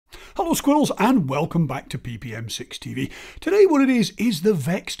Hello Squirrels and welcome back to PPM6 TV. Today what it is the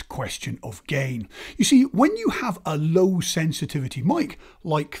vexed question of gain. You see, when you have a low sensitivity mic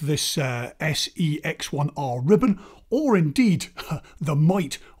like this SEX1R ribbon, or indeed the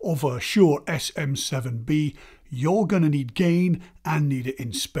might of a Shure SM7B, you're going to need gain and need it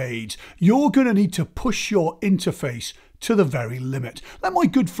in spades. You're going to need to push your interface to the very limit. Let my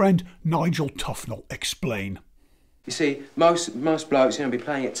good friend Nigel Tufnell explain. You see, most blokes, be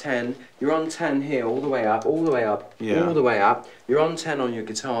playing at 10. You're on 10 here, all the way up, all the way up, yeah. all the way up. You're on 10 on your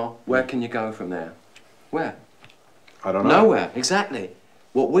guitar. Where can you go from there? Where? I don't know. Nowhere, exactly.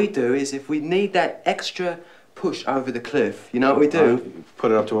 What we do is, if we need that extra push over the cliff, you know what we do? Put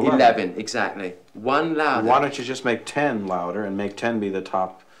it up to 11. 11, exactly. One louder. Why don't you just make 10 louder and make 10 be the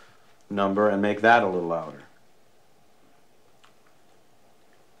top number and make that a little louder?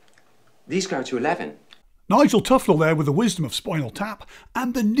 These go to 11. Nigel Tufnell there with the wisdom of Spinal Tap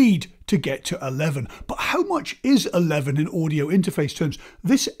and the need to get to 11. But how much is 11 in audio interface terms?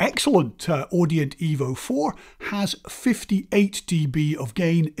 This excellent Audient EVO4 has 58 dB of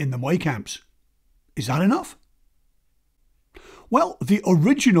gain in the mic amps. Is that enough? Well, the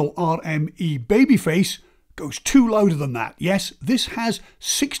original RME Babyface goes two louder than that. Yes, this has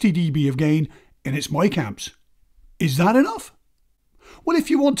 60 dB of gain in its mic amps. Is that enough? Well, if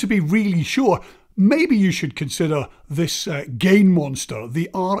you want to be really sure, maybe you should consider this gain monster, the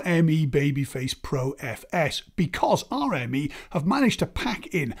RME Babyface Pro FS, because RME have managed to pack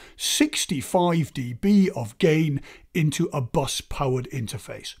in 65 dB of gain into a bus-powered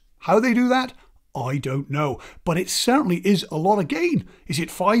interface. How they do that? I don't know, but it certainly is a lot of gain. Is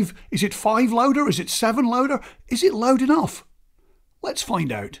it 5? Is it 5 louder? Is it 7 louder? Is it loud enough? Let's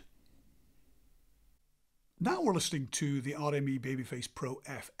find out. Now we're listening to the RME Babyface Pro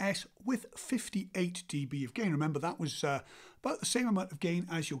FS with 58 dB of gain. Remember, that was about the same amount of gain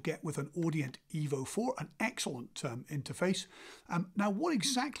as you'll get with an Audient EVO4, an excellent interface. Now, what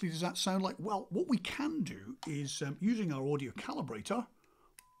exactly does that sound like? Well, what we can do is, using our audio calibrator,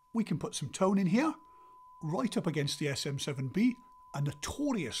 we can put some tone in here, right up against the SM7B, a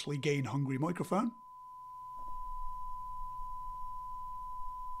notoriously gain-hungry microphone.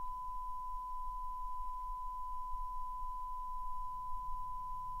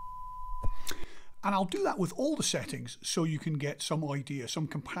 And I'll do that with all the settings so you can get some idea, some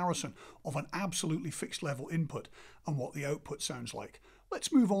comparison of an absolutely fixed level input and what the output sounds like.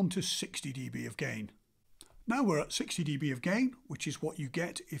 Let's move on to 60 dB of gain. Now we're at 60 dB of gain, which is what you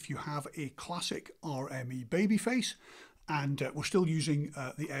get if you have a classic RME Babyface, and we're still using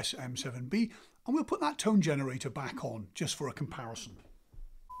the SM7B, and we'll put that tone generator back on just for a comparison.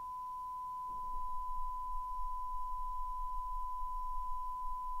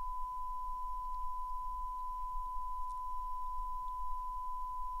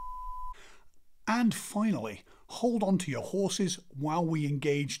 And finally, hold on to your horses while we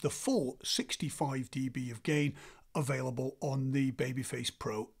engage the full 65 dB of gain available on the Babyface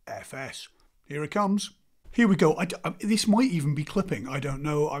Pro FS. Here it comes. Here we go. This might even be clipping. I don't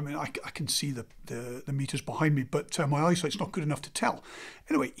know. I mean, I can see the meters behind me, but my eyesight's not good enough to tell.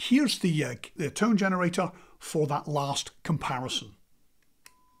 Anyway, here's the tone generator for that last comparison.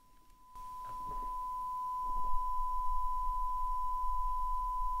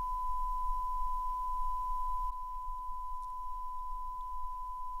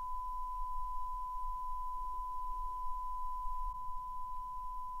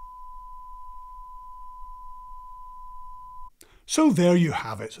 So there you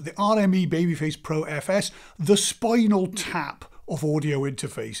have it, the RME Babyface Pro FS, the Spinal Tap of audio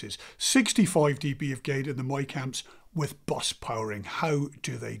interfaces. 65 dB of gain in the mic amps with bus powering. How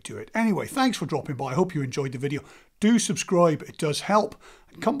do they do it? Anyway, thanks for dropping by. I hope you enjoyed the video. Do subscribe, it does help.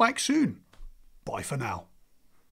 And come back soon. Bye for now.